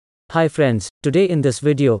Hi friends, today in this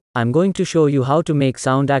video, I'm going to show you how to make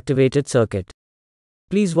sound-activated circuit.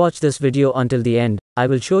 Please watch this video until the end. I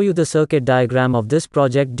will show you the circuit diagram of this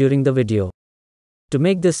project during the video. To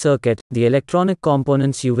make this circuit, the electronic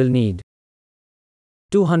components you will need: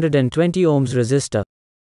 220 ohms resistor,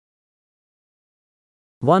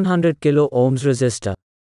 100 kilo ohms resistor,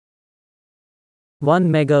 1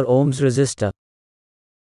 mega ohms resistor,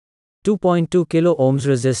 2.2 kilo ohms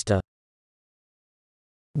resistor,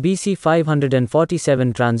 BC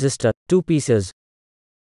 547 transistor, 2 pieces,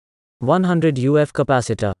 100 UF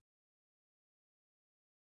capacitor,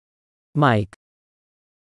 mic,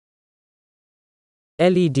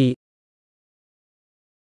 LED,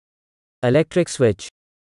 electric switch,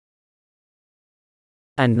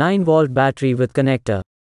 and 9-volt battery with connector.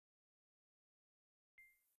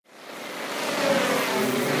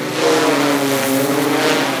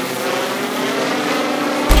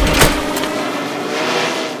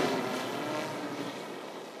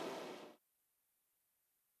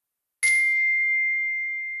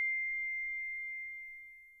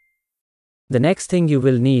 The next thing you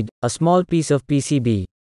will need, a small piece of PCB.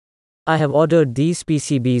 I have ordered these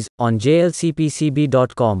PCBs on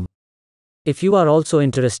jlcpcb.com. If you are also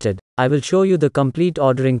interested, I will show you the complete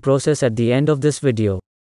ordering process at the end of this video.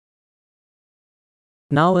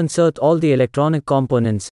 Now insert all the electronic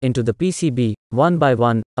components into the PCB, one by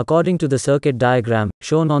one, according to the circuit diagram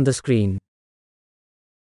shown on the screen.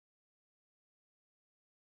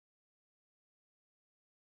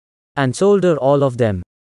 And solder all of them.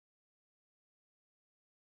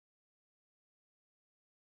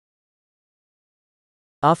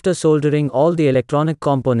 After soldering all the electronic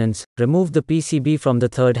components, remove the PCB from the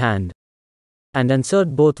third hand. And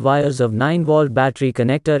insert both wires of 9-volt battery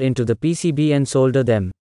connector into the PCB and solder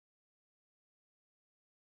them.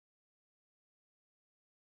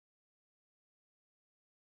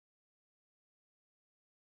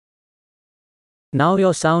 Now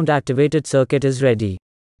your sound-activated circuit is ready.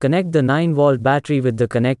 Connect the 9-volt battery with the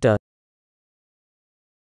connector.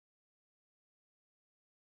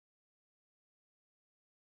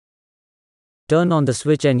 Turn on the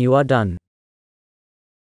switch and you are done.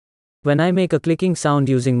 When I make a clicking sound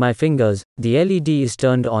using my fingers, the LED is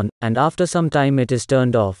turned on, and after some time it is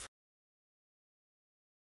turned off.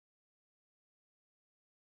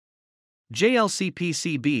 JLC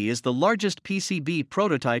PCB is the largest PCB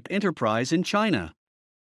prototype enterprise in China,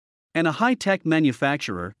 and a high-tech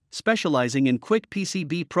manufacturer specializing in quick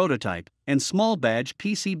PCB prototype and small batch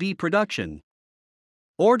PCB production.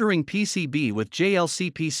 Ordering PCB with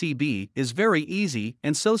JLC PCB is very easy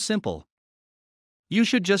and so simple. You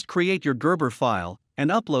should just create your Gerber file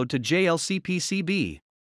and upload to JLC PCB.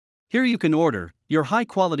 Here you can order your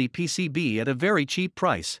high-quality PCB at a very cheap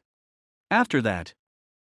price. After that,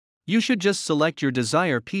 you should just select your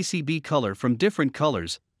desired PCB color from different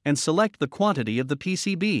colors and select the quantity of the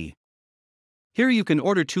PCB. Here you can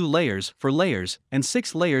order 2 layers, 4 layers, and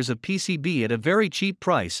 6 layers of PCB at a very cheap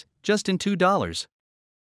price, just in $2.